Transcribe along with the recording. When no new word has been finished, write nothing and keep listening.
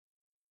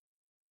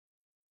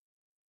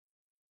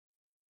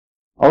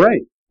All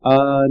right.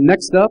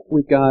 Next up,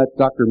 we've got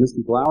Dr.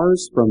 Misty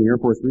Blowers from the Air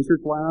Force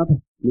Research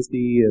Lab.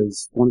 Misty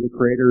is one of the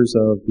creators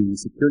of the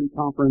Security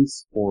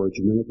Conference for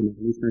Genetic and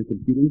Evolutionary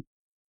Computing.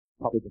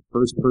 Probably the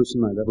first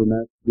person I've ever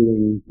met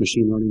doing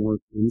machine learning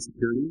work in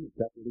security a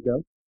decade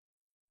ago.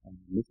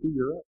 Misty,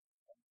 you're up.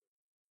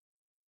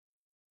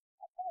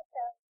 Okay,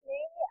 so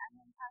today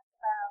I'm going to talk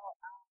about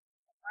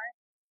the work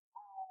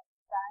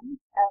done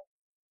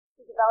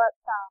to develop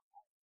some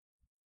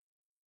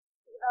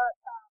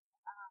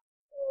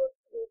tools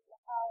to be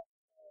applied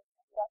to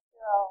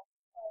industrial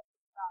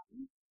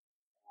systems.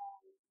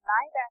 And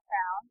my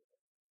background,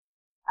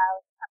 I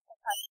was a chemical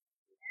process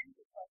engineer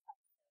before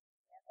chemical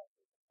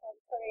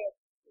engineer,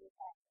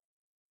 but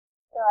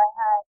so I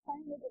had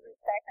kind of a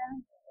diverse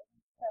background.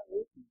 So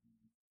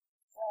recently,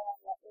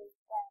 when we've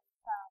done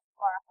some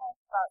more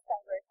homework about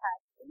cyber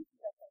attacks, these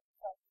are the things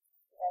that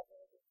I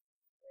really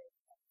very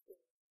into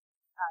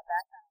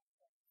background.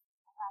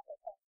 I have to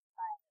thank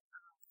my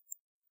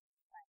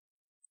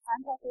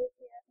contractors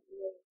here who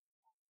really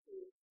to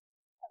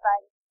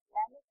provide a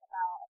tremendous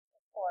amount of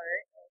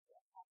support as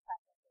a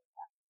contractor.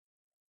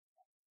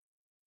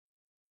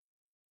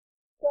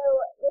 So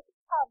this is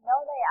called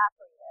Know Thy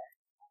Operator.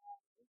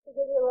 Just to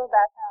give you a little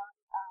background,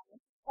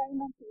 this is part of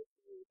my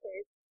PhD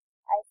research.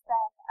 I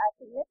spent a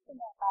significant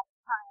amount of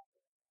time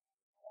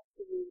in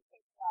New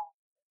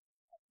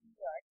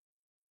York,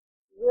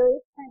 really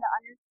trying to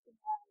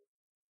understand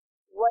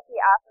what the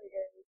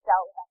operators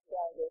dealt with on a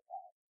daily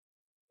basis.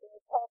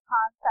 This whole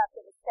concept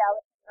of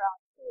establishing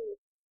ground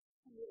truth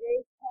can be very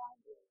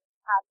challenging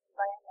in an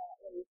environment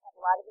where you have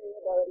a lot of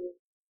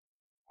variability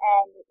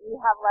and you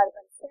have a lot of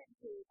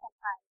uncertainty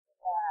sometimes in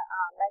the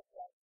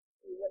measurements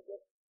you're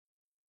getting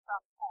from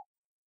tests.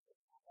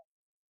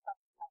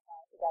 Something like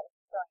that, you got to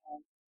throw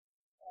in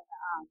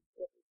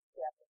different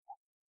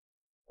represents.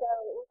 So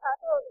we'll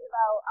talk a little bit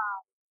about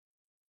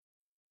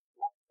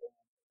my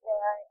experiences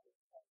there and the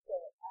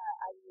things that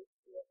I used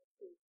to be able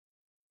to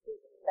do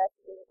some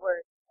investigative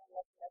work and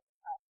look at the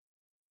front.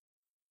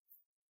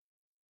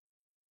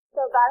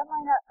 So bottom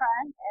line up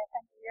front,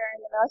 if you're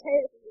in the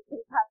military, this is a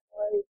pretty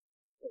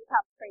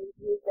common phrase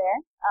used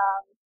there.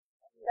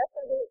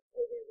 Industrial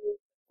behavior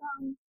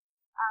systems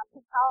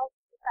can help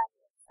defend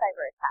against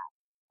cyber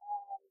attacks.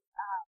 And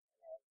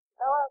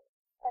develop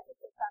such a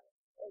system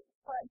is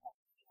important to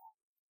understand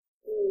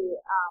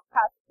the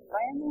process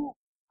environment,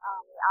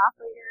 the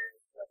operators,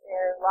 what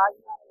they're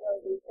logging on a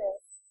daily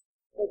basis,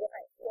 the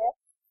different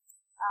shifts,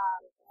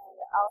 and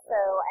also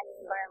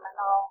any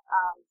environmental,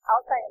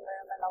 outside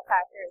environmental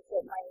factors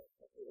that might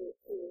contribute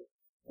to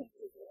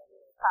changes in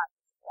the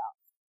process itself.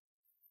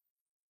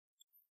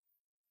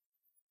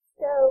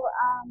 So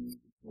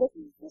this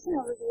is just an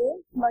overview.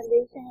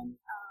 Motivation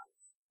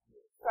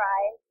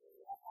describes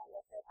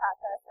the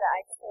process that I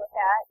took a look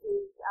at.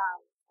 These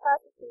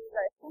processes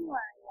are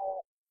similar in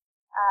that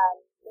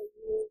they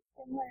use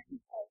similar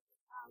control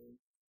systems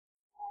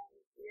and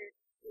you're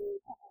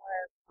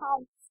similar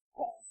pumps,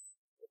 tanks,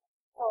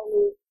 control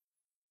loops,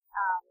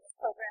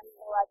 programming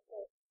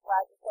logical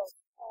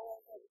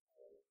control.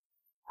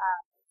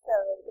 So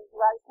there's a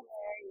lot of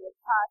similarity with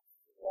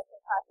processes,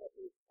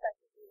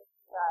 especially with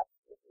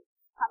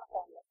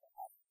chemical industry.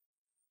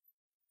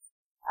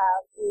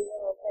 Do a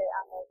little bit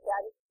on the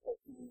data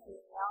description and the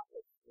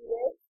analysis we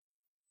did,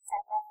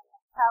 and then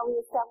how we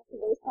establish a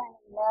baseline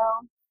and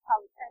know how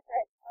we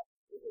characterize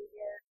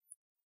behavior,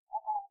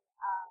 and then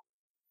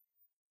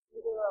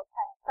we do a little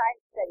kind of side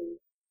study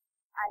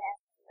on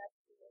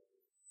investigating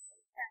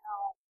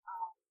internal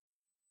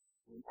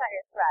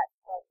insider threats,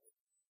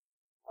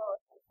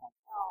 both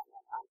intentional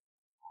and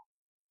unintentional.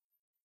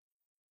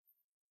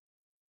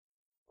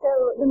 So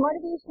the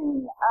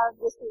motivation of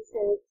this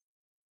research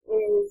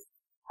is,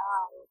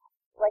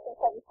 like I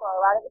said before,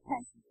 a lot of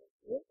attention is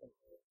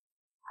recently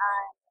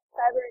on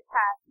cyber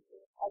attacks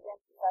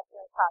against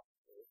industrial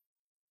processes.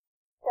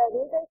 So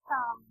these are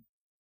some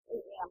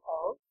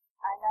examples.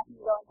 I'm not going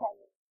to go into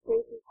any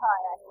great detail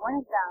on any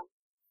one of them,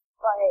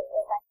 but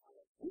if I'm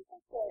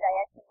interested, I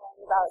actually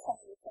learned about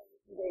some of these things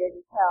in greater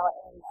detail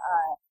in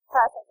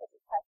process such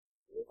as test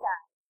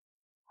recon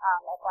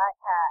at Black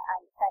Hat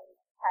on defending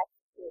attack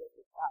security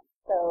systems.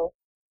 So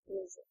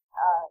there's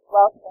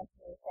wealth of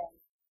information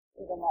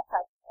even that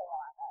press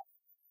on us.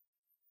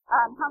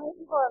 How many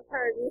people have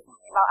heard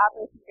recently about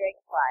Operation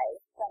Dragonfly?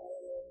 Some of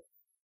you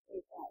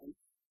recently.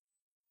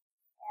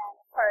 And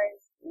of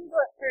course, people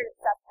have heard of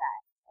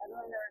subnet.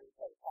 Everyone knows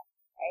subnet,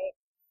 right?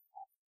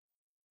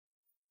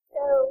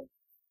 So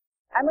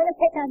I'm going to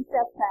pick on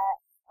subnet,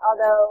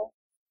 although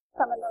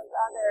some of those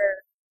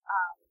other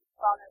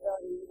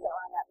vulnerabilities that were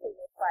on that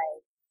previous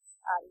slide,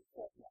 you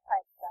can apply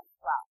to them as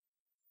well.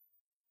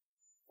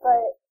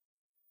 But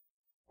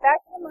back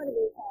to the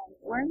motivation,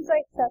 worms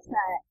like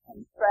subnet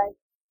can spread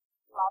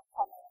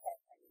multiple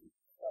manufacturing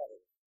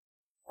facilities.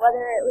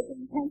 Whether it was the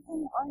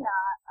intention or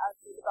not of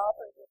the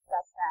developers of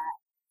subnet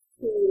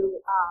to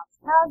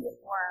have this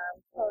worm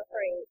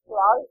proliferate to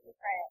all these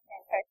different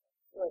manufacturing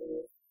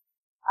facilities,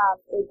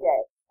 it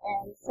did.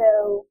 And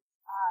so,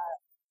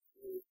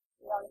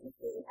 the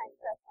history behind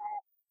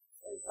subnet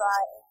was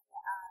brought in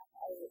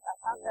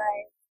hard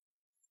drives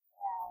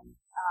and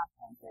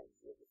transferred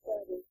to the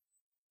facility.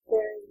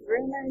 There's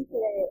rumors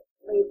that it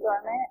lay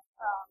dormant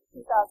from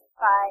 2005,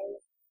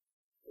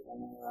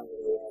 beginning of the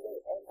year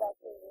that it was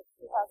actually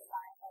 2009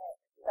 or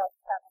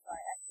 2007, or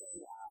actually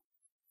this is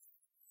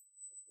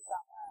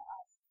on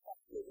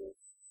TV.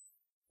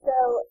 So,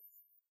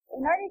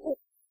 in order to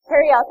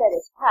carry out that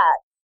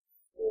attack,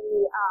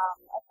 the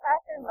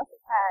attacker must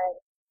have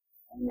had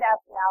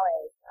in-depth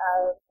knowledge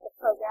of the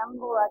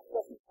programmable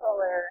electrical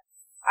controller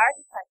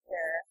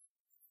architecture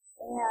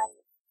and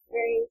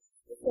very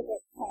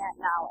specific plant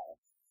knowledge.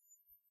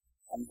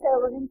 And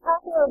so we're going to talk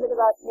a little bit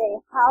about today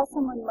how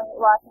someone might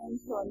walk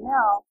into a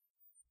mill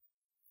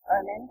or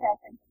a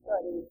manufacturing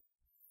facility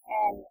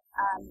and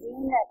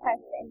gain that type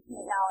of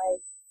intimate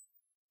knowledge.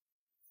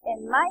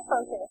 And my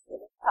focus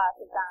for this talk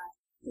is on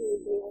to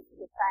be able to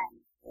defend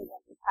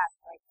against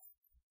attacks like this.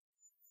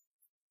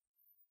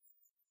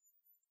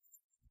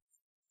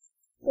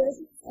 So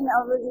this is an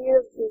overview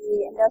of the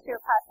industrial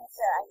process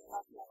that I do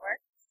most of my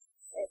work.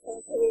 It's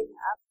located in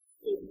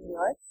upstate New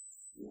York.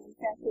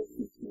 Manufactures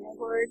container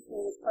board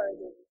for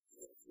corrugated.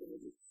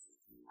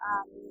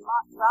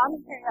 Raw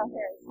material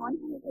here is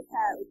 100%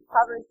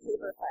 recovered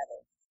paper fiber.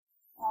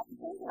 Now, if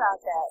you think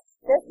about that,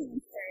 this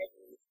means there is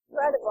an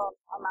incredible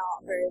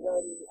amount of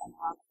variability in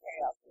raw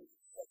material from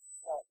this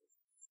facility.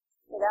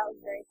 So that was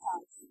very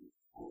challenging,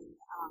 and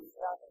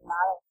there was a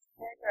model to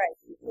characterize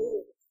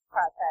completely this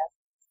process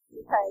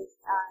because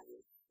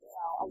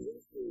a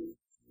weekly,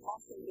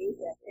 mostly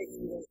basic,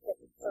 30-day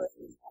different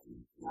sources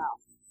from now.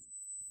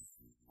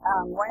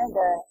 One of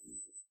the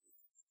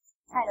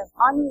kind of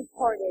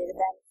unreported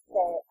events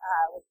that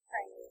was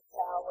occurring in the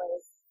cell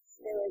was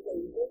there was a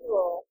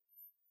visual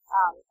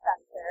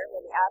sensor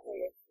where the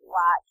operators could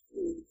watch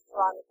the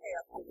raw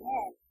material come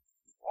in,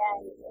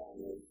 and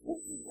in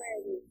cases where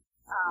these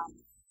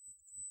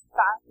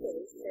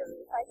boxes that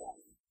were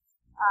recycling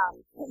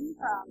came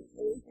from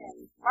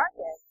Asian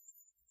markets,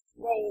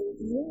 they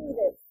knew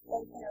that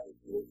they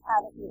was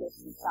having to do this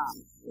system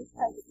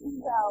because it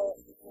turns out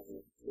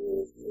in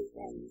these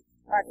Asian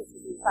markets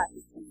that these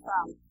boxes come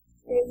from,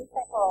 they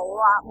recycle a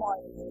lot more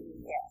than they do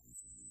here.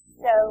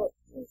 So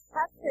to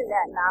capture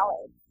that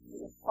knowledge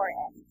is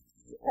important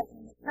because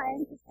when you're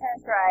trying to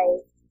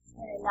characterize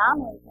an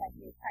anomaly that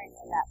you're trying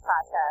in that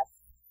process,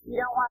 you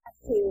don't want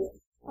to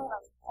hold on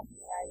to something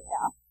you already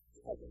know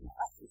because you're not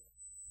lucky.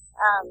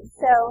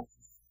 So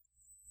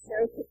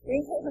there were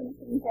 3 paper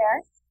machines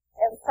there.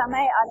 It was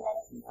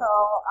semi-automatic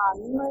control,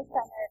 numerous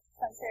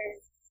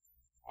sensors,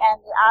 and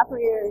the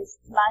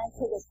operators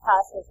monitor this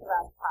process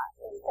around the clock.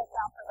 It was shut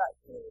down for about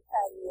 2 weeks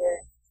out of the year,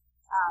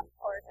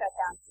 or shut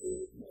down 2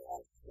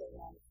 weeks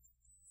in.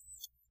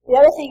 The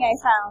other thing I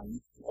found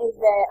is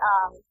that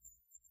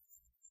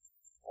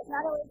it's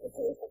not always the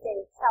case that they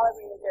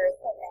calibrated their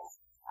equipment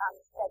on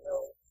the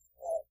schedule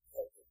that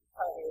they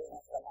calibrated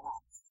their equipment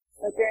on.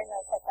 But during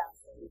those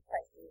shutdowns, they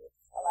tried to use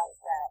a lot of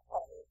that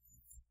calibration.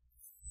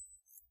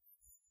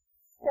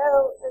 So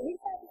the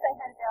resources I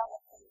had available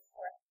to me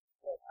were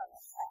from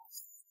this class.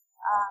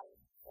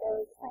 There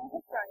was a plant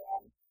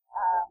historian,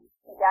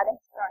 the data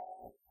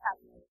historian,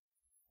 commonly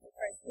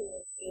referred to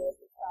as data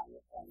system,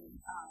 and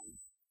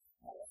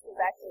this was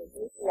actually a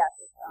BSidesLV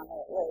system.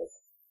 It was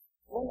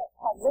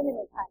had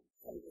limited time to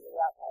come to the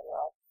outside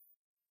world,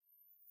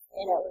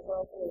 and it was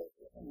locally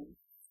existing.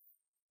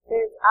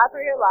 There's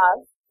operator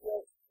logs,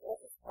 which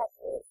is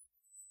Texas.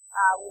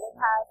 We didn't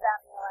have them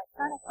in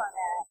electronic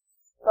format,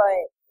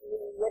 but we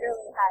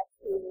literally had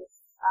to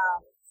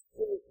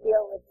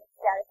deal with the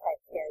data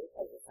type here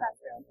because the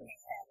sensor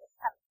information that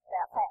comes to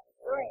that plant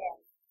historian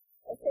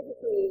is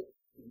typically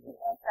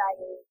continuous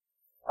values,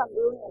 some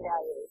Boolean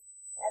values,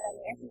 and then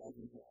the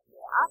information from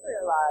the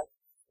operator log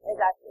is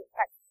actually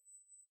text.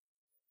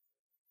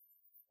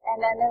 And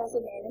then there was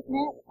the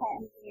management, the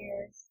plant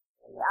engineers,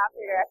 and the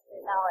operator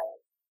expert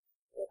knowledge,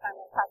 which I'm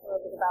going to talk a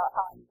little bit about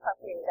how I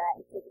incorporated that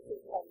into the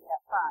decision making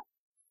up front.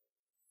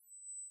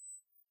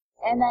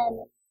 And then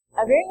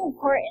a very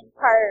important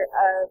part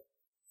of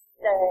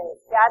the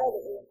data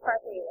that we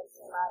incorporate into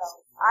the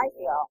model, I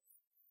feel,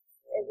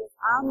 is this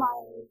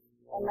online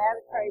and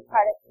laboratory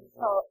product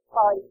control,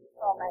 quality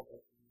control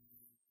measures.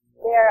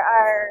 There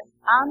are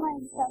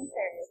online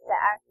sensors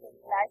that actually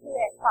measure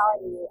the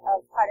quality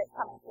of product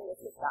coming through the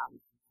system.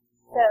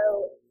 So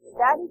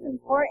that is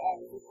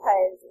important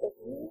because if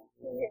you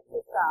see your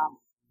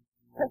system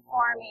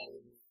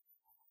performing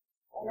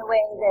in a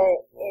way that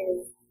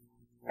is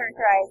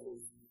characterized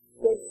as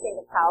good state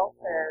of health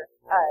or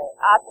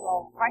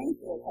optimal running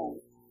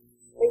conditions,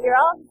 but you're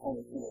also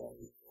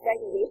seeing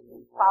degradation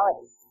in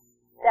quality.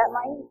 That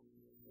might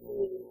be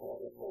an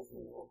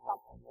indication of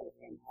something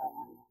pretty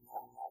important.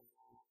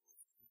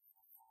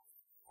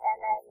 And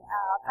then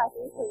I'll talk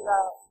briefly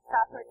about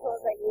software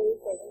tools I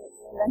use. I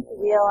invented the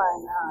wheel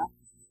on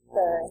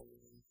the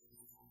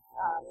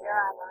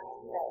neuron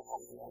line that was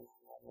something that's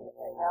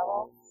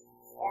available.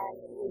 And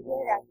we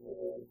did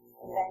actually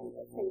invent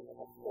a pretty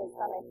sophisticated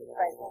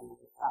semi-supervised learning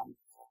system.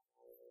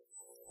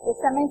 The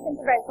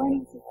semi-supervised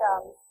learning system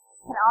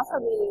can also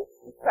be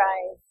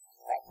described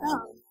by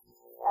some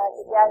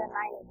the data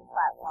mining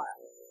platform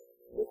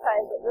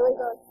because it really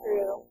goes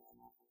through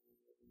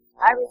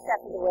every step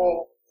of the way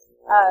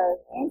of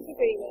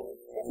integrating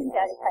different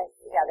data types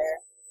together,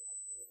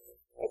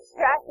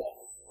 extracting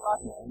the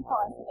most meaningful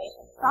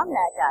information from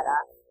that data,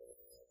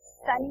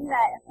 sending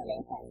that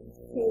information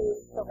to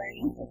the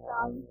learning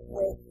system,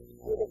 which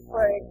we've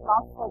explored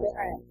multiple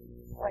different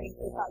learning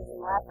systems. In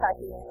the last talk,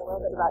 we learned a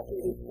little bit about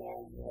GDC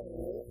and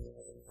communities.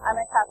 I'm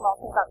going to talk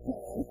mostly about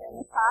communities in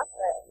this talk,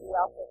 but we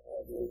also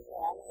explore GDC,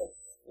 which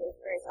is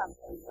very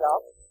promising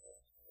results.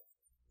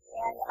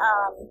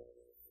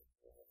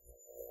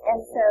 And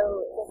so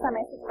the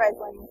semi-supervised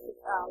learning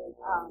system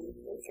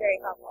is very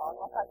helpful. And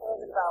we'll talk a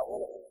little bit about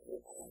what it means to be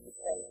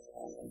semi-supervised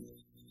learning.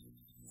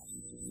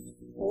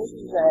 So this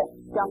is a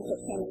jump that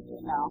came into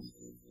the mail.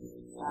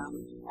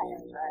 Kind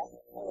of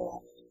a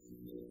little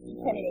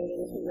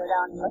intimidating to go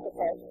down and look at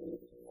this and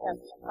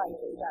have to tell you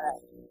that you've got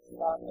to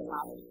develop the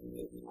model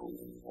and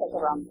take the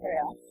raw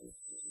material.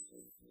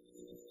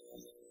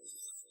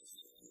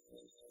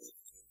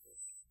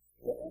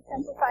 This is a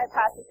simplified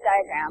process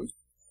diagram.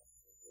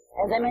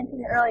 As I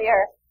mentioned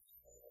earlier,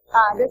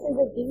 this is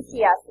a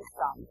DCS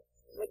system,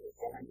 which is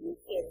different from the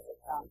SCADA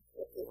system,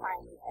 which we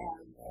find in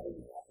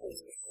energy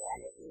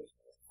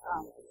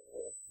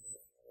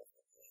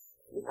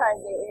because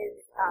it is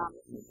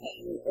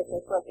contained at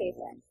this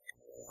location.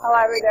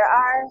 However, there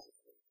are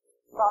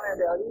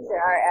vulnerabilities,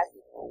 there are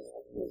aspects of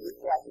the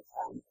DCS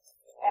system.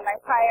 In my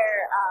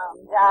prior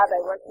job, I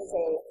worked as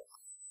a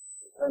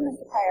equipment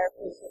supplier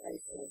for the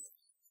different teams.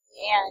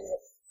 And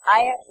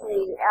I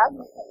actually, as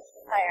an equipment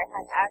supplier,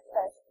 had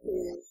access to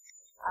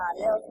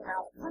mills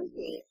around the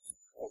country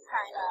to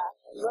kind of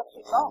look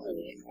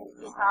remotely and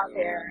see how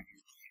their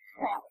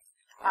plant was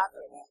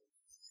operating.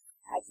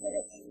 I could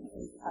have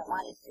been, if I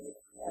wanted to,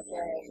 as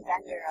a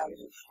vendor, I was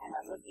just kind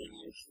of looking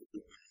and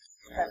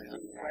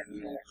everything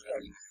working in their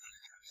space.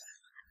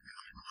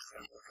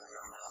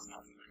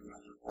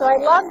 So I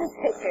love this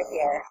picture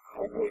here.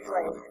 This is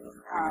like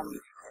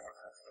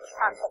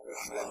concept of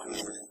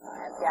streaming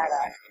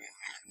data,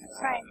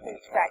 trying to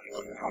extract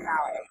meaningful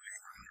knowledge.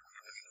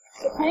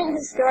 The plant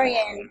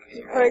historian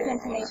records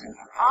information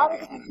from all the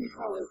different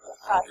control loops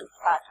across this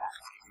process.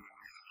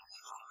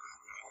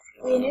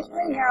 We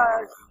initially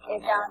narrowed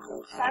it down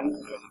to 7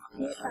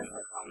 key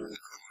sensor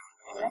components,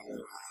 and this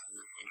is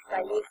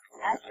by using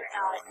expert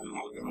knowledge in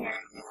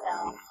engineering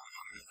itself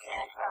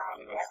and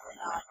from the expert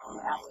knowledge in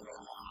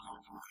application.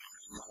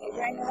 The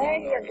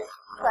granularity of this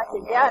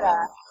collected data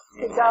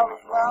could go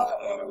as low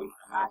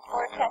as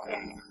 4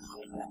 seconds.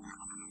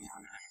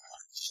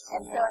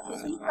 And so if you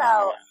think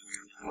about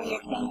when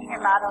you're changing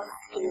your models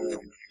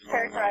to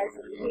characterize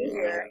the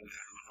behavior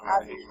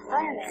of these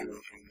environments,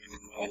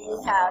 and you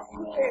have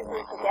 2 years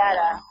worth of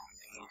data,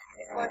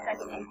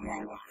 4-second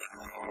increments,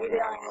 you're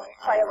dealing with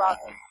quite a lot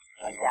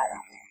of data.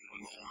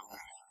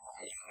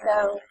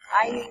 So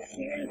I use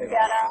 2 years of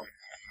data,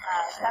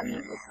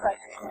 76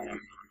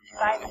 questions,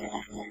 5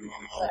 minutes, and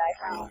what I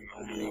found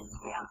to be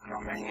the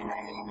optimal learning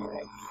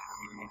language.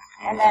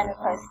 And then, of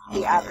course,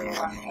 the operating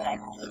ones that I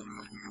found.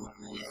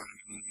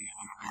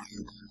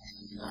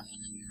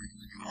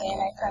 And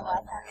I spent a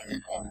lot of time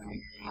and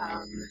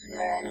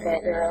learned that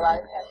there were a lot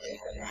of testers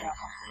that were not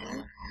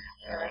complete.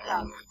 There were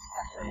some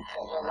testers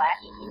that were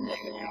lacking, that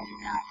were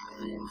not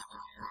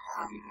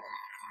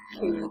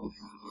to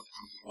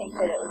think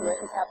that it was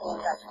worth a capital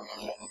investment to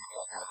make it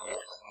still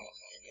complete.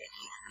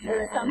 There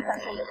were some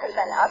sensors that could have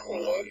been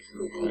upgraded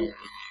to be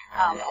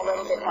a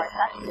little bit more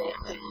sensitive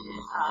to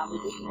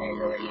reducing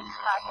variability in the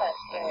process,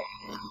 but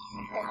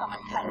if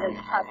someone's trying to do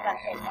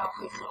cost-benefit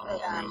analysis to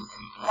put on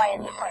why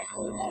it's important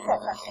to think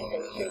that something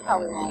that they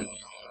probably won't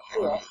do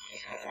it.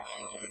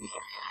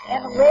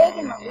 And the lag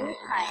and the lead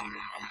time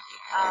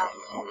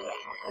can be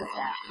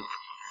inconsistent.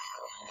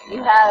 You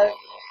have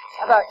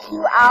about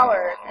 2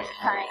 hours from the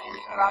time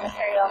raw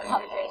material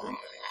comes in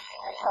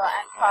until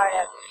end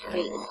product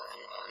leaves.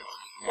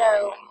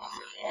 So,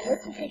 in this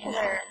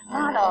particular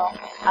model,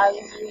 I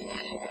was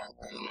using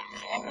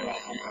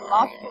information from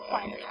multiple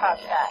points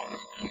across that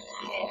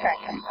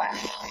manufacturing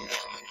plant.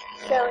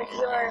 So if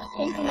you're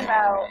thinking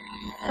about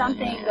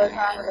something goes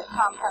wrong with a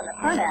pump on the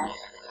front end,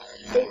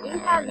 they do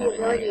have the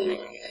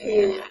ability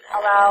to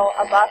allow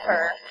a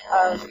buffer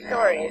of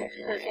storage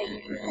so that they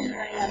can keep things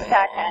running on the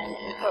back end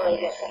until they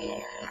get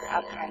things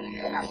up and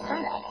running on the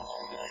front end.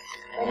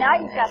 But now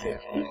you've got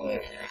this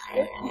huge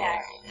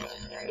disconnect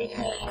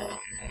between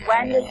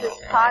when does this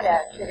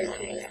product that is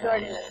being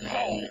stored in this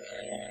tank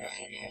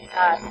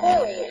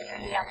correlate to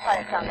the end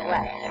product on the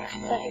way.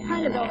 So if you're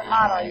trying to build a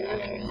model, you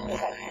really need to take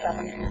that stuff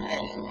into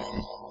consideration.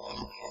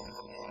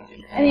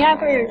 And the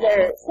operators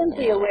are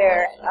simply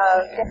aware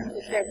of different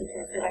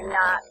disturbances that are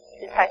not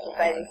detected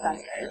by these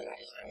sensors.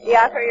 The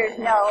operators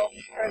know,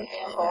 for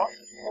example,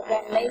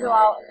 that when they go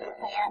out to the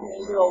plant and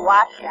they do a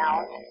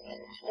washdown,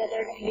 that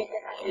they're going to get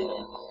different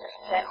readings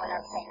than when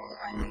everything is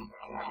running.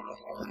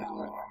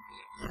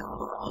 So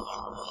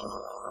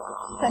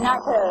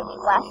not to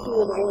blast you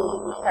with a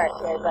really busy chart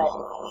here, but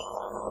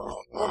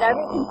with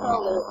every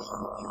control loop,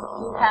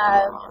 you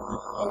have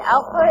an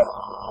output,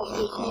 which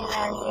you see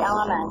there is the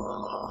element.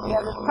 You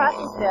have the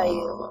process value.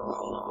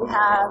 You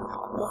have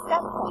the set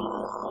point,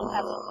 and you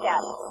have the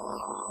status.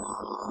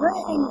 One of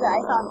the things that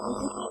I found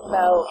interesting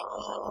about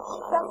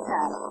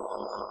subnet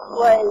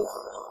was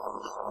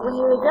when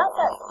you adjust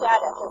that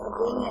status as a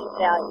boolean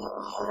value,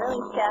 the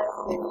really status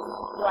is,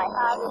 do I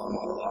have this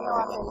in manual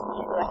operation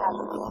or do I have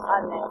this in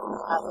automatic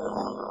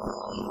operation?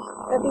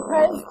 But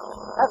because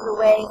of the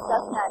way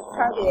subnet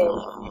targeted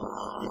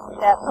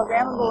that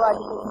programmable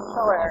logical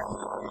controller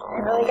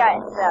and really got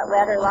into that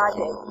ladder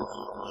logic,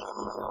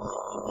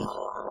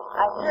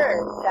 I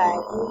heard that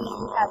even if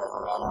you have a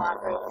manual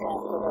operation,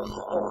 it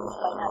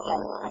might not be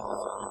different.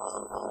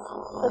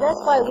 So that's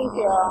why we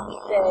feel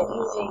that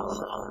using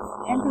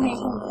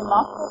information in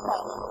multiple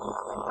points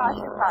across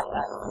your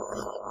process,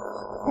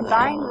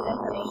 combined with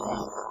information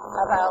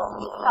about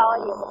the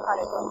quality of the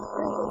product going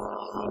through the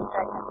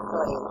manufacturing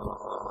facility,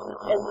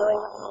 is really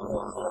what you need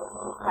to be able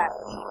to detect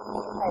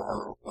this type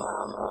of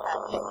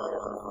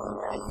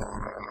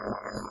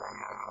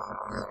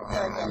So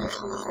again, this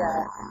is a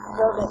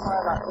little bit more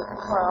about the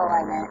control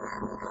alignment,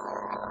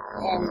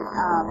 and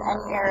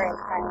any error in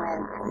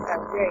timeline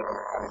are very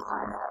difficult to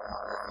find.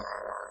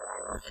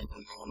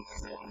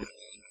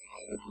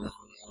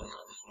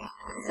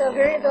 So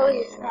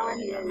variability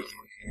challenges a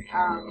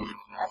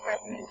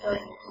person who's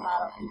building this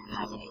model from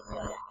time to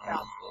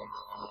time.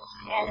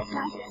 And it's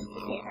not just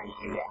the different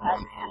tree that has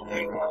this kind of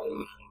variability.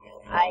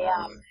 I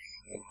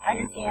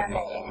understand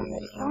that in the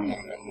petroleum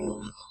industry,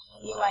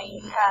 you might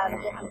have a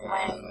different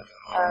blend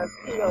of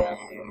crude oil and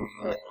different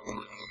sources.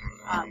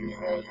 You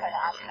really try to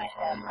optimize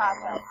that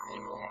process to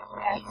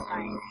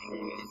maximize the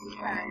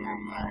return on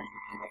your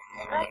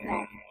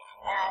investment.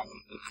 And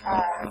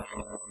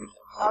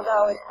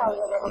although it's probably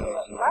a little bit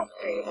less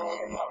variable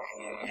than what we're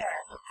seeing here,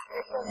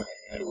 it's still going to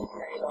be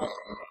variable.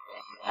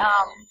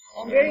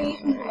 And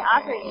variations in the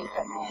operating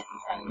equipment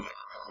can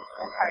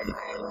impart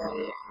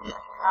variability.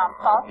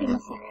 Faulty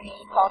machinery,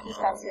 faulty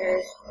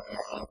sensors,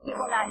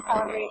 people not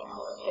calibrating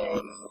what they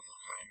should.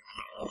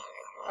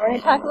 We're going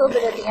to talk a little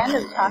bit at the end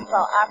of the talk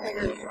about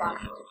operator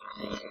responsibility.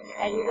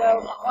 As you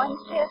go from one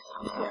shift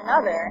to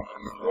another,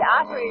 the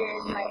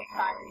operators might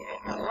respond in a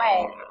different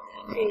way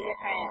to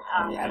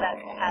different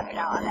events that happen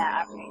out on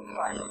that operating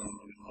floor.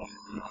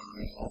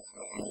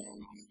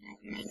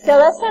 So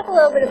let's talk a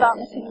little bit about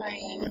machine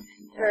learning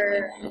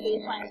for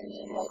baseline and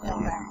industrial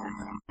environment.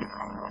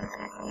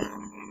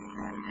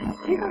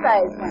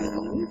 Supervised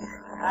learning,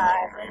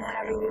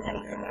 whenever you use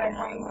any supervised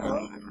learning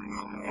tools,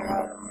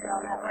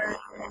 neural networks,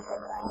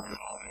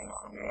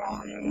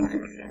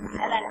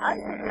 and then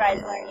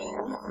unsupervised learning,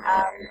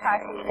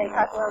 they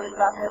talk a little bit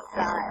about this in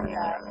the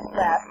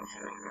last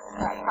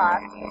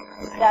talk.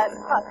 That's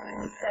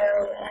clustering. So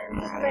in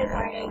supervised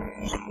learning,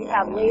 you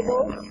have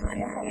labels,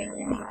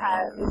 information. If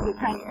you're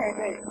trying to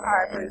characterize a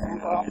car, for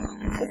example,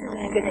 this isn't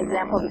a good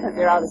example because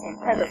they're all the same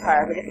type of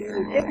car, but if you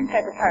use different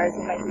type of cars,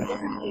 there might be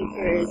different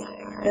features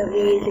that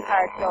lead the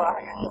car to go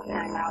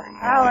 159 miles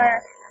per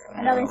hour.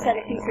 Another set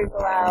of features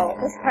allow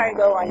this car to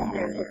go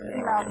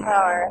 150 miles per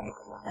hour.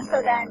 And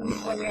so then,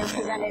 when you're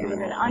presented with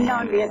an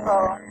unknown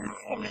vehicle,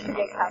 can you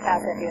predict how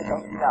fast that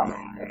vehicle can go?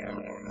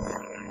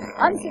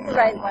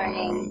 Unsupervised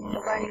learning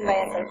is learning by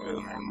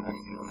association.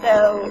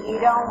 So you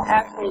don't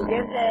actually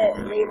give the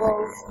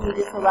labels, you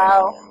just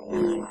allow the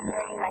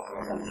learning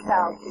mechanism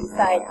itself to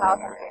decide how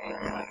something is.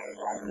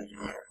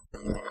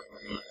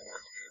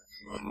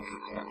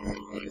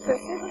 So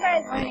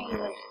supervised learning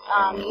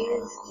was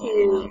used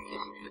to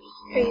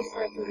trace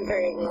sources of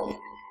variability.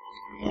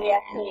 We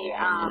actually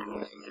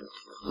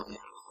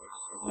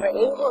were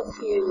able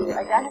to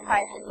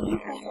identify some key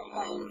central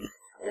points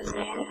that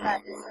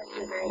manifest the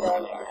sources of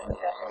variability in the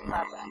industrial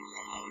process.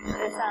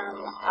 There's some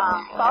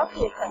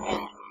faulty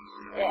equipment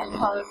that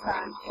impose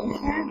some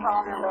inherent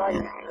vulnerability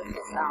into the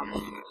system.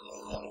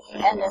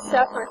 And the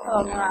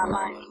suprachoroidal neuron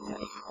line,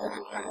 which is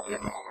from the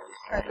different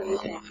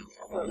resolution, is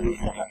what we use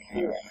to help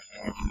do this.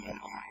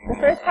 The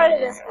first part of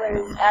this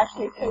was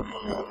actually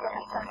taking the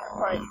different sensor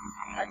ports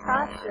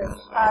across this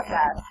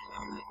process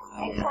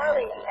and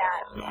correlating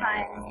that to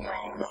times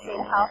when the state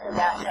of health of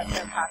that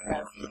sensor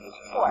process is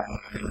poor.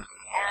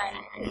 And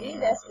to do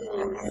this, we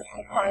use a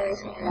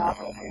correlation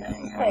analysis, and this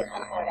is quite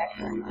simple. It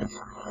actually is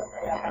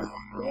up on the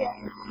screen.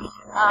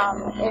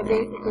 It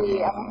basically,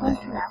 I'm going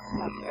to map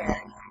them up here,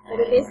 but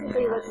it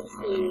basically looks to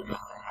see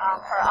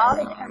for all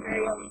the different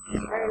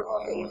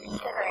variables that you're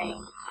considering,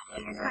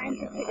 and you're trying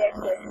to predict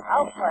this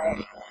output,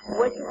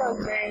 which of those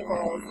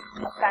variables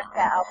affect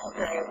that output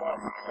variable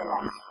the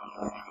most.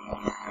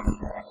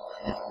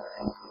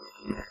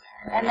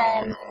 And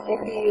then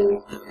if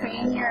you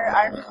train your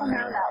artificial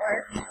neural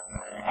network,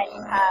 and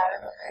you have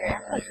your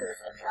input to the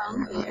system,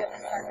 these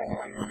different sensors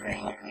when you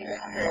train three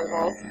different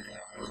variables,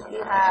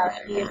 you have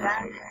the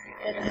event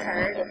that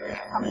occurred, if it's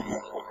something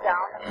that took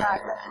down the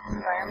process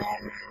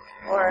environment,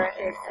 or if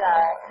it's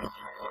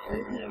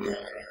routine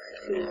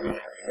to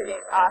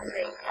produce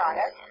off-rate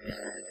product.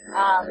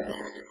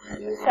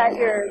 You set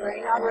your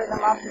learning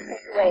algorithm up in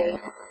such a way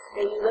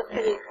that you look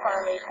for these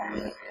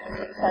correlations, and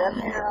you set up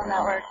your neural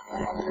network, and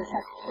then you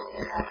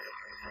sensitivity them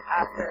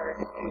after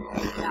you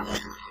train them.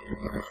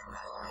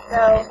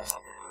 So,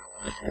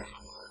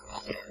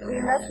 the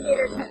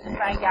investigator can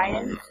provide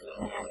guidance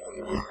and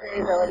reduce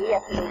variability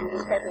after they do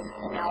this type of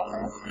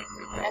analysis.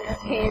 In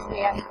this case, we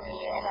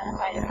actually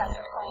identified a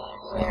center point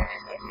where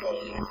if they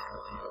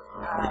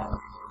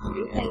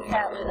replace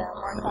that with a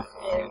more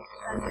sensitive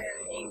sensor,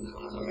 they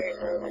reduce the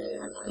variability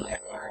and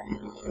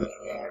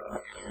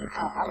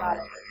a lot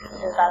of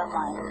the bottom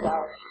line is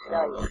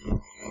value.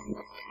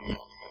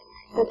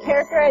 So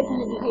characterizing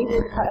the behavior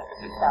of the process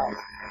itself.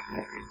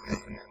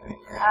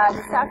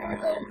 The software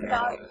code is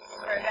developed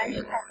for event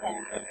detection.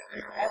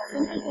 A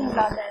simple thing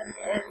about this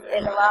is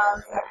it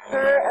allows a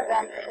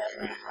per-event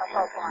assessment of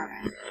false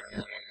alarming.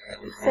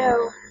 So,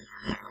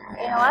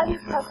 in a lot of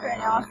these cluster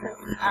analysis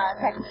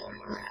techniques,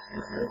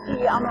 we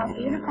see almost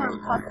uniform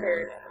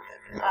clusters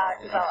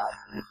develop.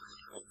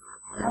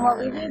 And what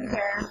we did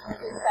here is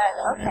we said,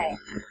 okay,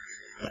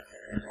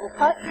 we'll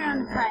cluster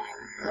on the time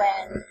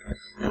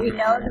when we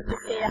know that the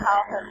state of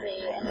health of the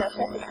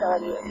industrial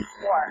facility is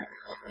poor.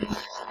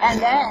 And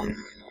then,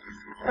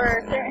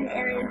 for certain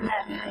areas in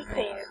that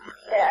space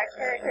that are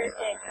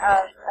characteristic of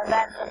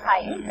events of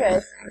high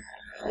interest,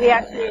 we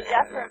actually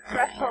adjust our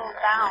threshold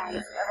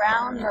bounds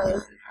around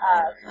those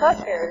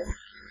clusters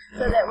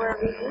so that we're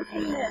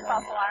reducing the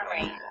false alarm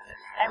rate,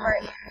 and we're,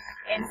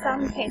 in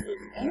some cases,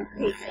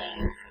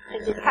 increasing the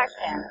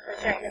detection for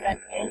certain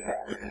events of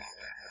interest.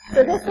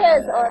 So this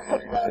is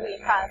applicability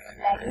across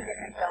many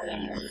different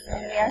domains,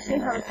 and we actually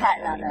have a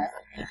patent on this.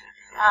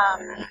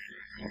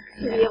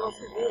 To be able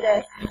to do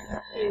this,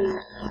 to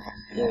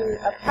do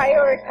a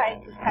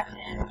prioritized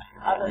detection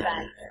of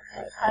events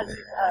because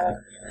of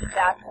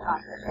vast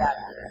amounts of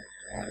data.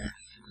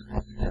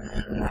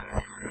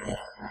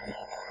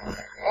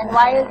 And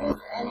why is this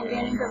an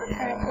advantage of the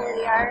current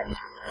state-of-the-art?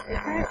 The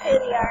current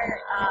state-of-the-art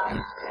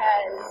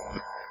has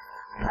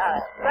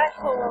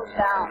threshold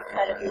bounds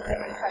set at these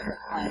different pressure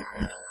points.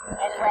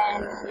 And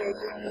when you're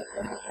doing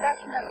the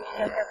construction of the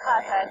industrial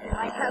process, you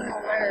might have an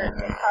alert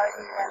that tells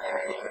you when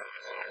there is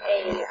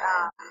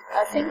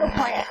a single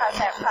point across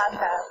that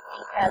process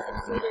has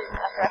exceeded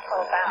a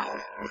threshold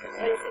bound.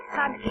 But it's a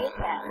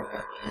combination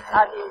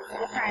of these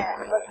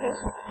different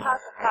locations across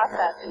the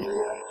process that you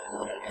really need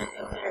to take into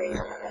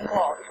consideration and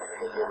control, because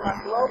this is more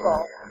global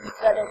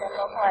rather than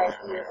localized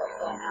views what's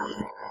going on.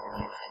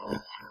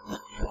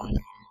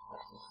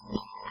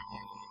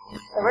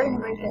 So we're going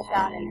to break this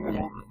down in a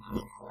minute.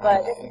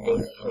 But this is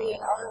basically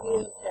an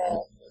overview of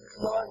the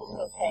flow of the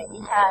toolkit.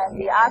 You have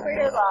the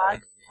operator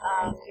log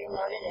being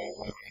loaded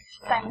in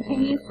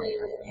simultaneously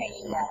with the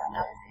training data.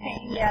 Now, this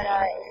training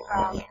data is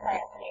from the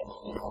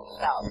classification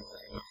itself.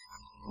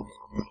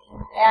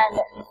 And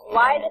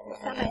why this is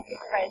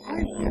semi-supervised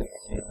learning is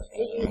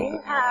you do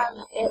have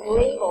it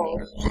labeled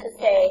to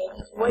say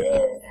what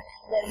is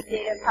the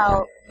state of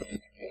health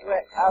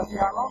of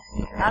normal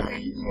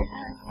operating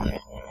conditions,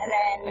 and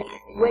then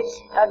which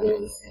of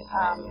these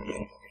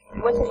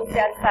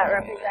data set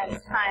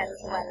represents times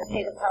when the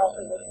state of health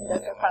of the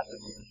industrial process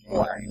is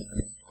poor.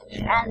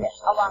 And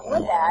along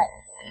with that,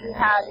 you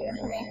have the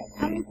information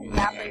coming from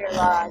the operator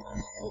log,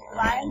 which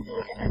lines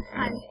with different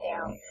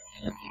timestamps,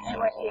 in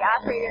which the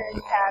operators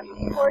have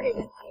reported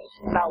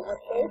information about what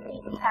they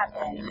think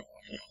happened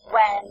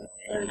when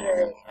there was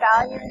a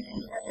failure in the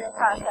industrial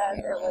process,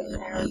 or when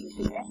there was a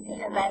significant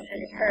event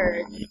that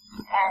occurred,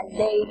 and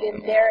they give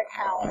their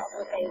account of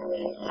what they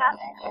believe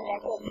happened, and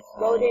that gets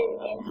loaded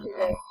into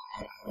this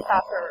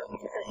software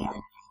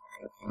system.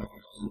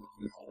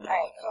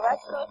 Alright, so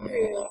let's go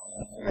through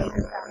the break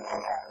this down a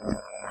little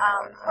bit.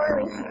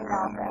 Correlation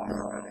analysis.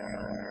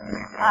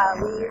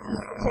 We use some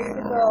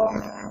statistical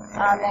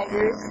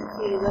measures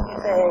to look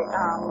at the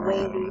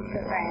way these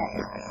different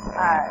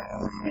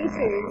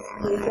features,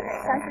 these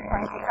different sensor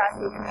points across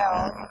each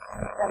node,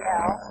 the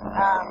mill,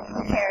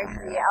 compared to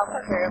the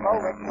output variable,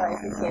 which was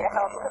the data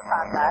health of the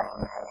process.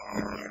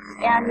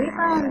 And we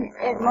found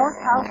it most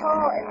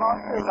helpful and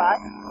most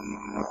robust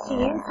to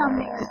use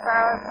something that's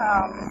borrowed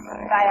from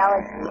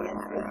biology.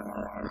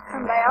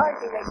 From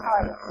biology, they call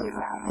it a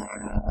Q-test.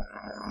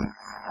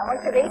 And what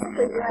you're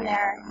basically doing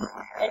there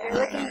is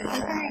you're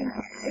comparing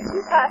the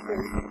two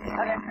classes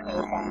of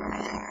information.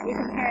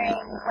 You're comparing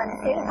when the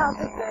state of health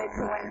is good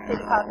to when the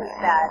state of health is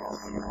bad.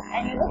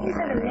 And you're looking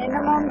for the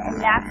minimum and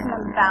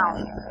maximum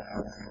bound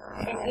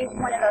in each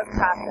one of those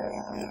classes.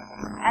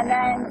 And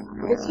then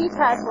the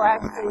T-test will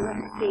actually look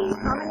to see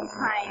how many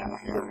times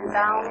does the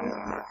bound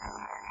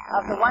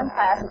of the one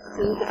class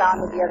exceed the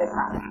bound of the other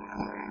class.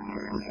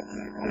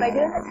 And by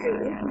doing this for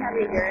each and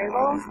every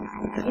variable,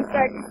 you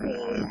start to see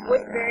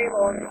which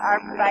variables are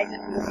providing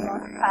the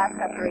most class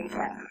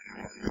separation.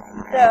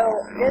 So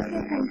this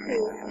gets into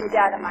the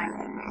data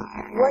mining.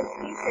 what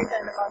features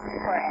are the most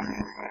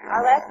important.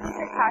 Our last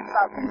speaker talked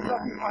about principal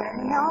component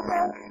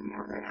analysis.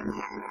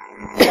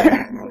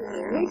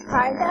 We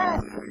tried that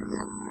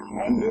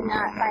and did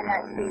not find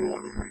that to be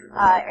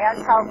as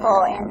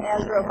helpful and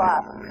as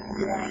robust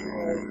dealing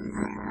with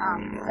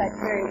such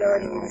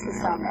variability in the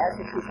system as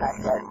the t-test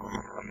was.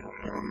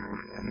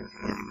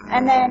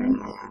 And then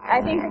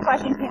I think the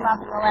question came up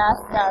in the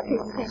last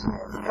presentation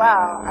as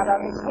well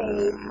about the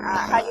K,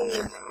 how do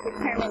you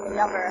determine the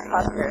number of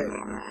clusters?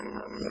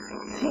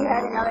 We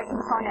had another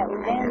component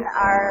within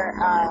our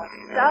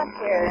stock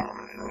here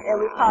that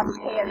we call the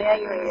K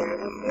evaluator,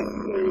 which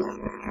basically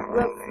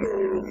looks to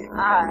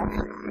at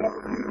the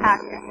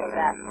compactness of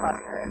that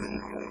cluster and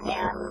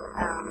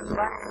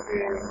runs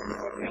through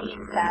the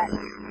training set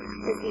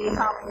to see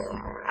how many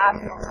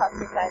optimal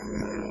cluster sizes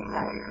we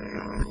expect.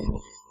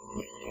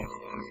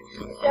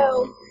 So,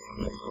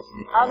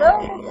 although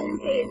this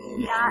interface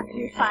is not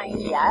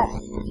defined yet,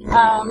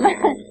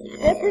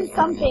 this is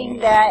something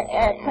that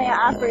a plant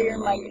operator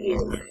might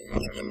use.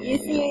 You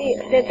see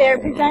that they're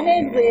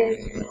presented with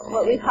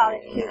what we call a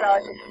T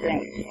relative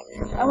strength.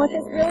 And what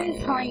this really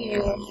is telling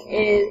you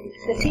is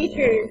the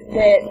features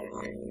that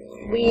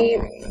we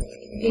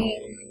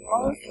deem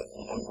most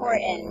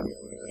important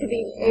to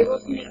be able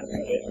to make a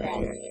prediction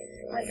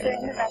when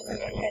certain events of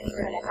interest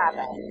are going to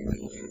happen.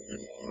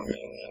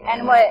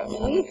 And what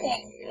we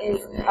think is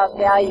of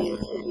value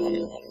to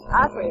the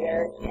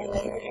operator in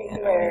this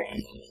particular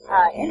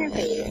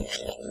interface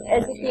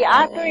is that the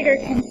operator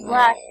can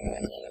select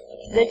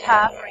the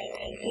top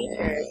ranking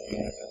features,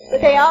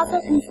 but they also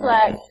can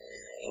select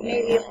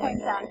maybe a point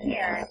down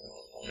here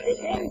that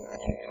didn't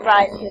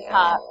rise to the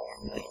top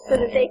so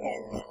that they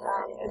can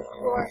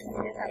explore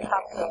some different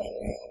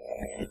possibilities.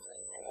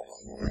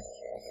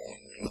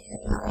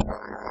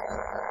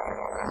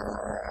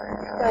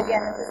 So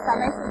again, this is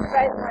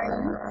semi-supervised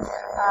learning.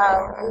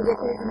 We get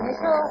these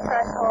initial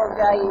threshold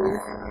values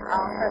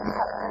for the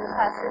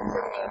test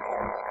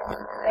discrimination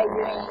by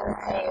doing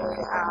a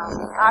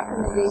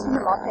optimization,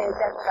 a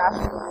multi-adaptive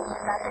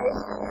optimization method,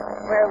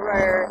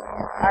 where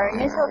our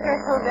initial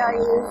threshold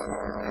values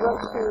look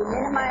to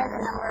minimize the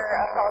number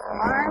of false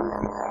alarms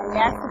and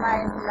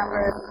maximize the number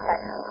of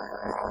detections.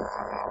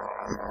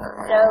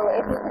 So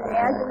if you can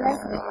imagine this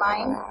in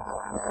mind,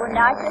 we're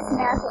not just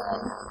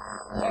mapping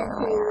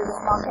into the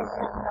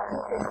multi-dimensional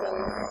feature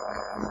space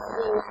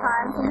the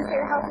times in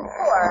material health is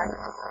poor,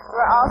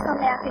 we're also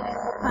mapping in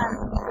the times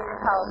in material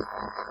health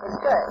is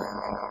good.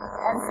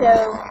 And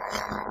so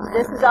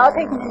this is all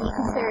taken into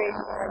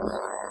consideration when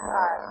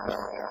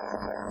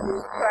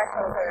these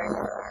thresholds are in.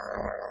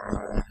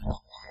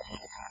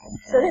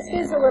 So this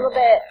gives a little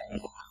bit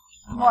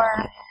more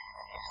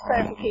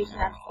clarification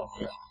on the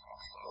picture.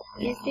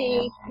 You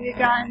see, we've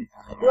drawn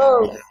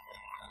globes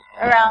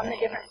around the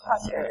different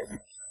clusters.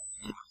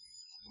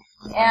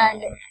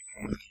 And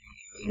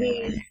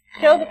we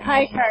show the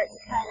pie chart to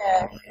kind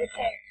of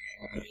depict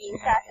the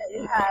fact that we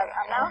have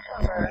a mouse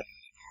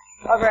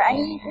over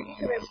any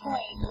particular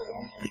point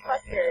within these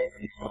clusters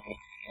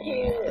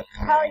to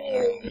tell you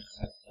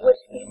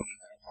which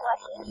features are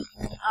selected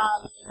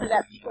for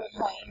that particular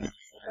point,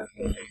 those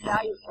features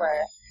values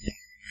were.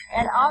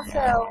 And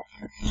also,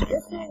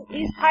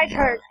 these pie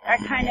charts are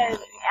kind of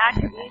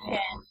attribution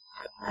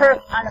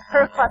on a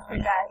per cluster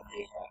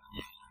distribution.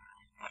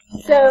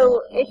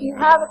 So if you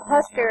have a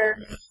cluster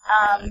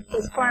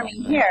that's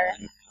forming here,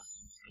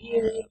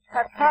 you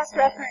have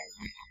cross-referenced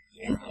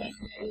the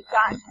information that you've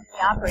gotten from the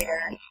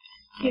operator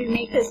to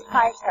make this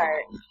pie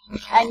chart.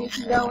 And you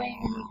can go in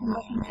and you can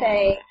look and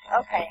say,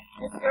 okay,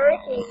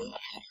 historically,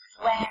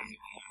 when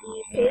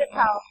the state of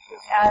health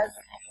is as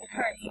the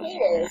current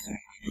state is,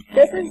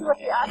 this is what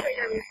the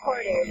operator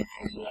reported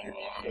as being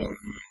the issue.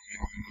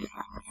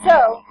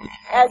 So,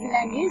 as an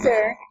end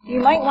user, you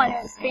might want to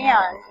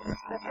expand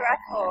the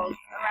thresholds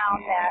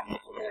around that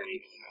particular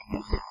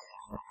region.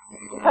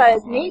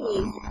 Because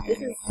maybe this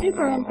is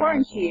super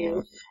important to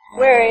you,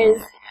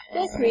 whereas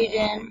this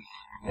region,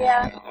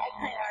 yeah, I kind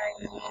of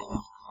already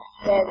knew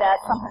that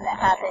that's something that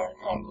happens,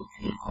 and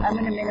I'm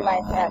going to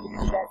minimize that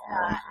because that's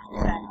not the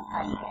trend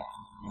behind it.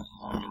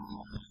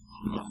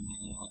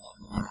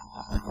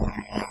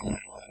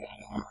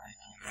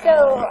 So,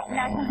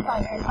 now I'm going to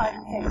talk about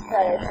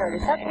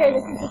service up here.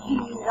 This is the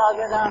King's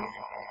algorithm.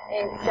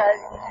 It does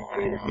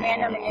through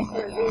random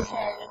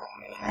initialization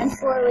and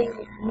slowly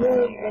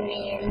move the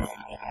means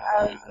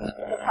of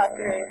the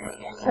clusters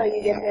until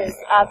you get this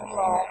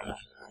optimal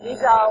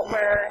result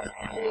where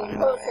the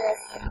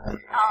closest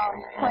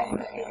points in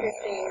the feature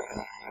space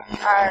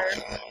are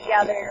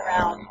gathered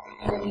around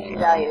the mean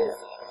values.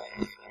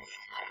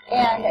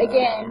 And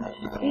again,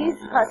 these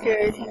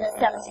clusters in this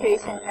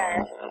demonstration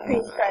are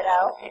pretty spread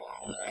out.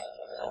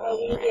 What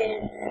we did,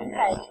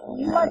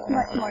 we had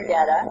much more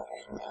data,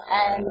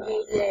 and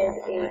we did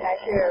a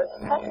measure of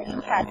cluster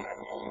contraction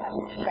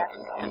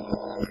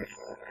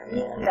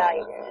mean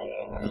value.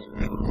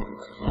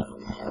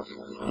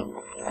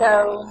 So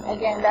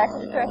again, back to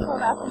the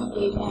threshold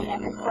optimization,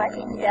 after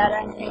collecting the data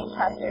and training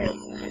clusters,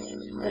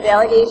 the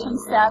validation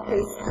step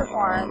is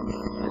performed.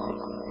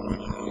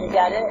 The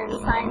data is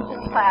assigned to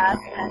the class,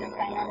 and then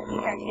assignment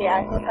compared to the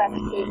actual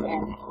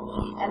classification,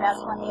 and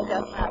that's when the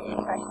adjustment of the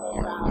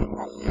threshold bound.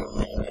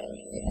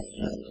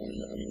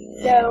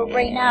 So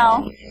right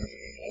now,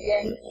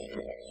 again,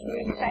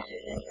 the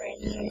pressure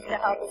difference needs to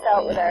help us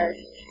out with our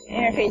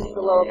interfaces a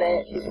little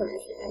bit because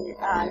this isn't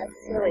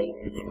necessarily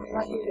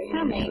much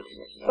user-friendly.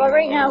 But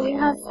right now we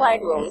have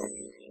slide rules,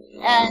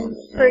 and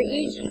for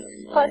each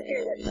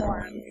cluster that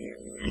forms,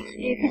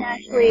 you can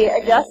actually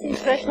adjust the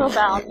threshold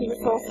bound to the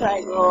full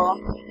slide rule.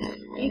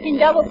 You can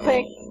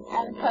double-click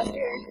on the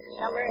cluster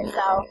number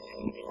itself,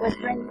 which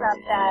brings up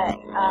that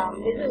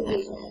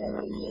visualization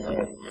that you can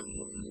do.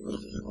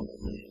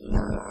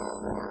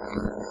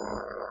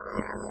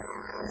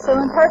 So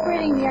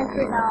incorporating the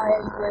expert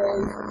knowledge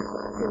was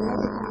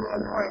significantly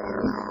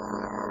important.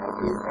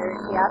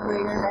 The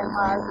operator then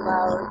allows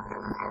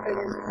for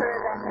this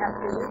curve and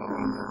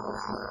resolution.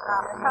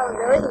 The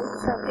probability is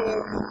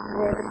associated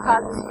with the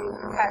causes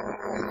to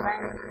capturing the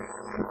event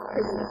to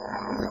the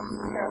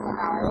historical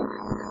knowledge.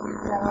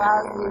 That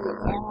allows the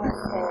analyst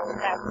to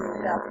actually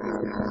adjust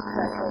the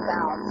threshold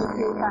bound, which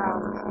we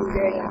found to be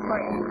very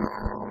important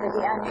that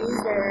the end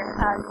user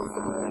has the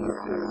ability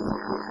to use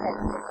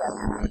types of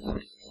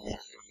adjustments.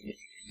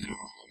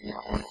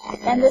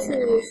 And this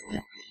is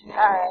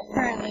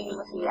currently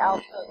with the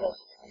output with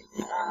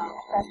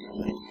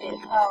assessment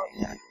is out.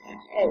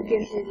 It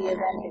gives you the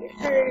event that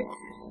occurred,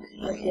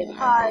 what the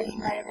cause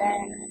might have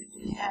been,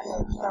 and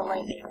the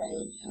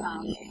likelihood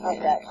of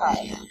that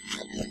cause.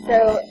 So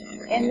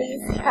in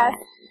these test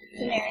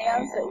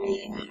scenarios that we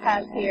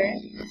have here,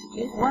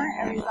 these weren't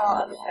a result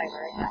of a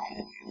cyber attack.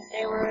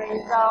 They were a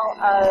result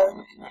of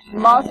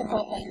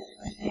multiple things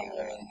in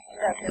the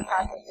industrial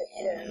process that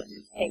should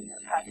take the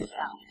process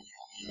down.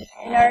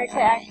 In order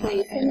to actually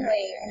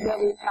simulate and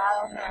build these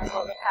models around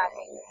what was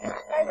happening if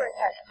a cyber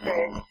attack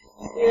occurred,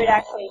 we would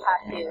actually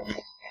have to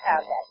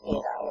have that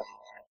data.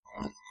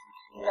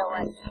 No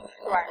one,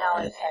 to our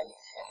knowledge, has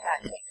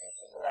attacked this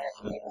particular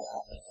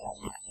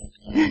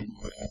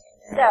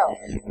So,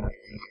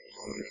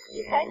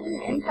 detecting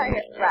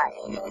insider threats,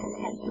 both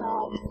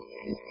intentional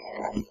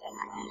and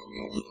unintentional.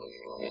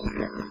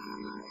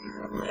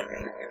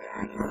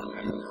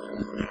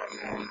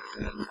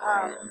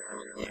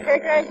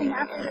 Characterizing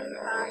operator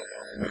response,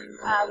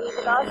 we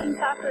developed some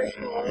software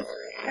tools to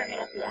determine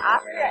if the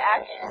operator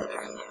actions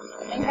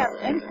may have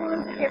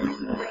influenced the difference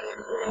in rates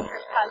either for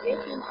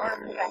causation or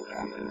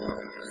prevention.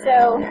 So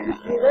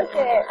we looked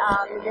at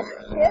the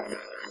different shifts.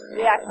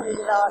 We actually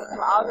developed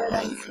some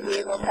algorithms to be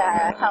able to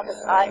help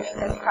us automate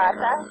this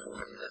process.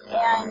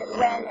 And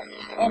when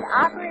an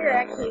operator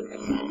actually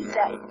changed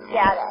that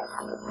status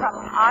from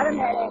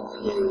automatic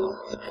to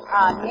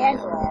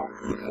manual,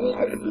 we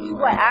could see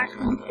what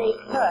actions they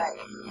took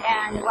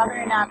and whether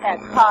or not that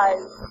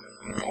caused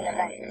an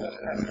event to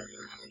occur.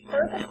 So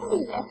it's a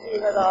pretty nifty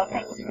little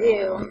thing to do,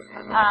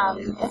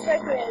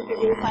 especially as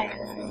you're defining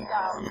the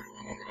system.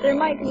 There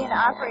might be an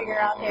operator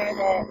out there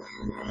that,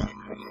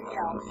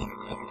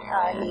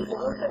 needs a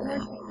little bit more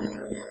training.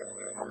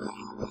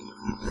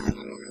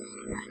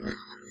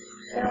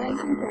 So in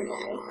conclusion,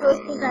 this was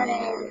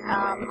presented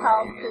how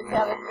to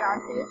establish ground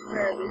truth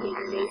for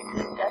behavior-based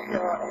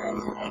industrial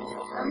and engineering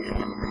systems.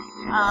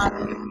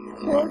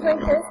 Tools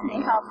like this may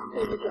help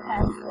improve the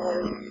defense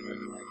of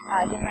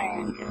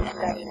different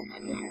embedded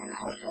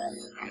systems.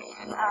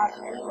 And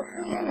it's a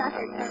proven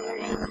method for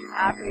learning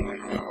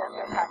operators in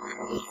industrial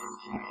processes.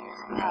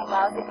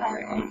 Allows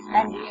defense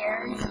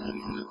engineers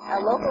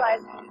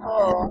localized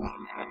control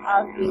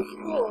of these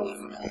tools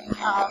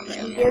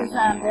and gives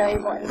them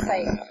valuable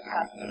insight into the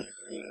process.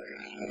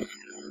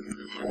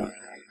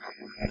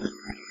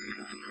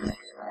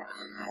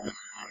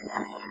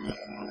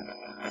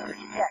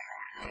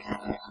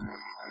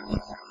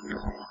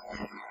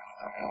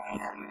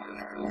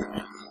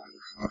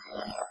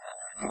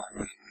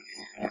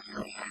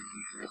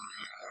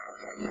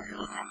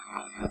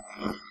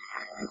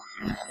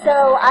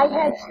 So I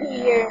had 2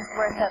 years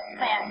worth of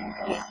plant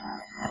information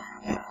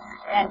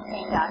and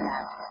trained on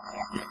that.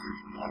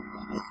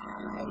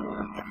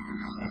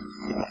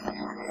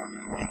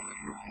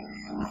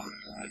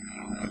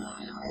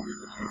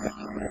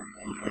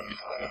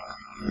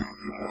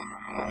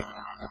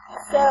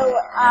 So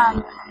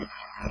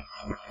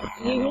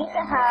you need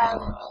to have,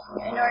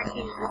 in order to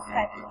use this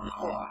type of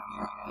tool,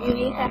 you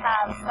need to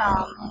have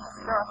some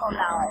historical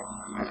knowledge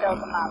to build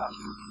the model.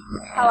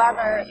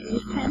 However, you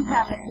can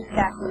have a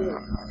feedback loop,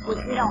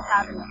 which we don't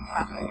have in this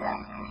process yet.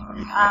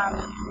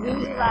 We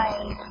rely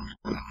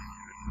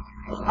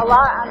a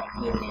lot on the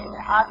human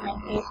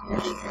augmentation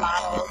of these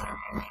models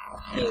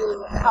to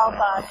help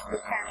us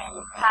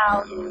determine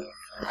how these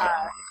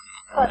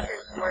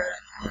clusters were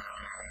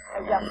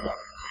adjusted,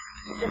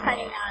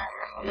 depending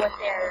on what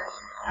their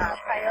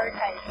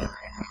prioritizing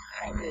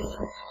might be.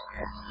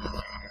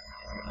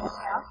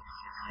 Yeah?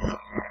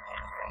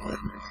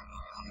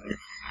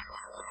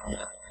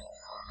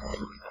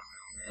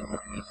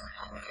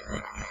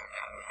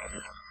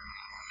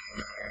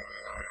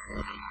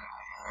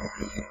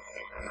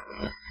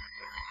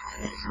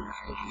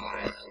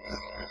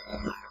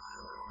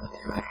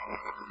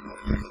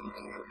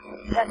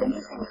 That's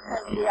interesting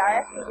because we are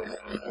actually doing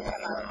some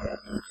analysis.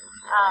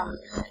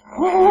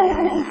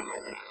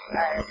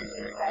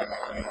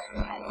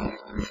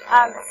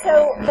 So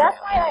that's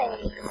why I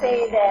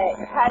say that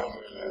having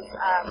these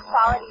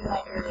quality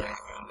measures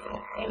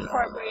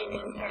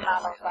incorporated into your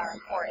models are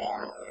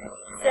important.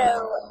 So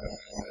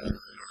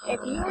if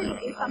you were to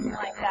do something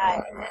like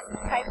that in this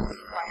type of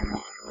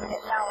environment,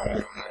 now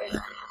it's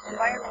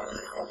environment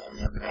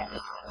specific,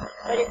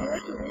 but if you were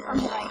to do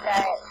something like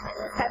that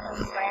in this type of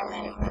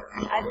environment,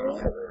 I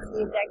believe that you would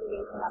see a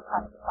degradation of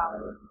product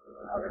quality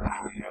over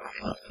time.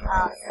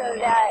 So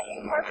that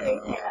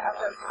incorporation of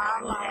those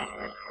online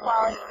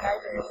quality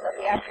measures of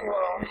the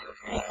actual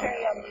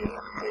material moving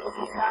through the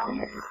system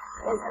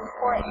is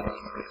important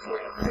to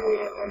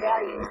include the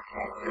values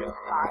in these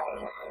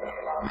models.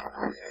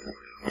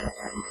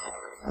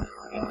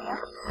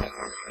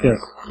 Yes.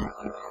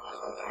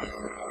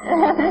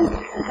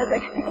 That's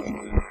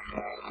okay.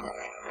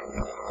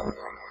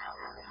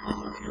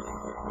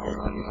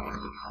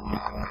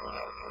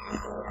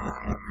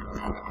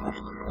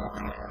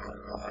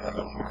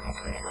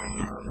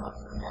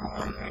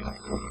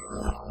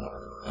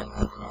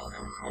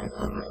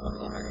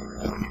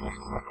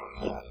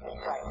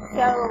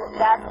 So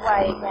that's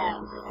why, again,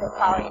 the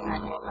quality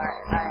measures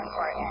are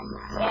important.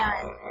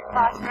 And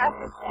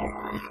cross-referencing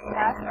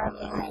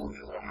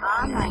the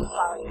online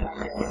quality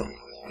measures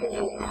to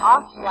the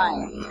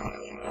offline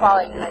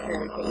quality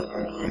measures that you're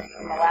doing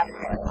in the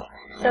laboratory.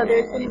 So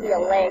there's going to be a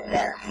lag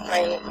there,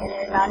 right? And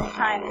the amount of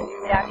time that you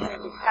would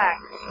actually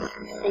detect,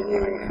 that you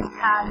would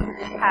have to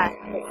detect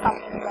that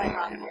something's going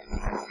on here.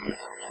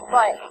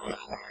 But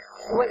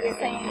what you're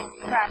saying is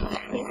correct. In the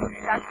case of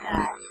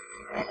StuckNet,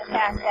 and the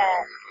fact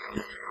that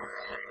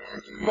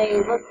they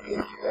looked in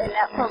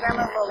that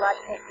programmable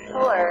logic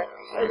controller,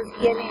 it was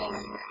giving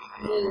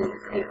the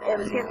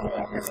information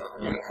that it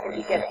should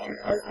be giving.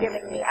 It was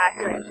giving the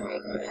accurate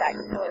information that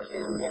controller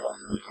should be giving.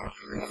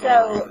 So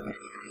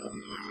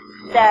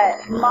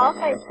that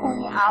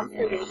multi-point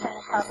observation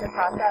across the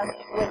process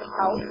would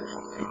help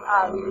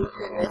reduce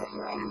the risk in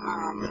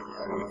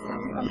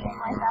missing something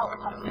like that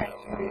with something trying to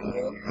screw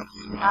you.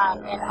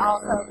 And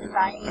also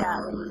combining that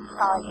with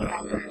quality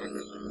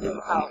measures would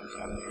help.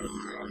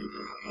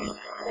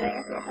 Did I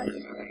answer your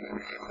question?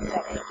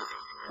 Okay.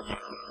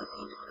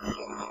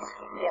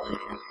 Yes.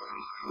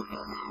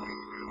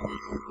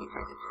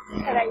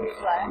 Have I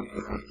used what?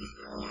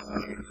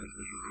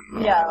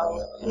 No,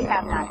 we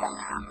have not done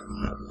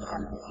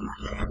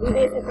that. We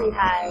basically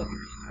had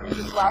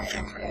just wealth of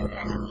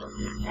information,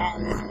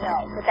 and no,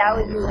 but that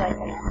would be like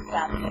an next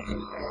step in the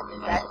future,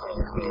 is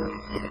actually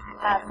to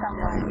have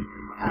someone,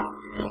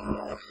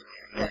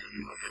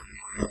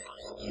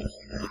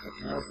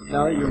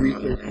 Now that your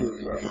research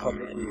is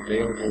publicly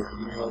available, do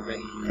you know of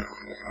any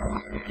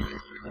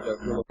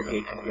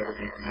locations that are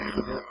being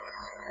used?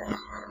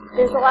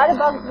 There's a lot of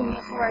bugs we need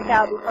to work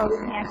out before we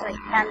can actually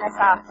hand this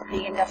off to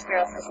the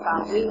industrial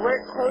system. We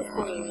work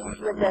closely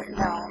with this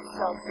mill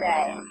still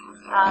today,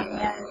 and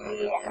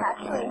we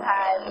actually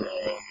had a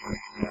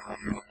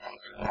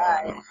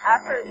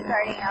effort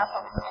starting up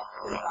over the next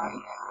 2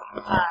 months.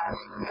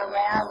 The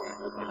lab is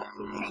looking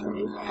to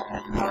change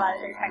a lot of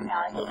their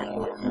technology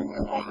solutions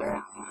in sector.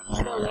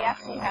 So we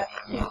actually have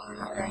teams that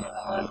are going to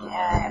look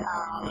at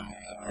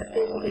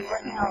basically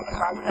working on the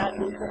bugs out of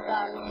these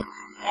systems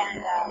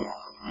and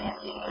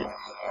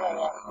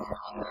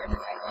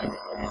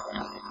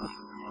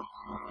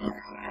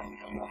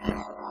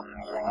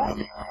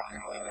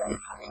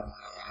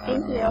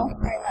thank you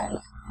very much.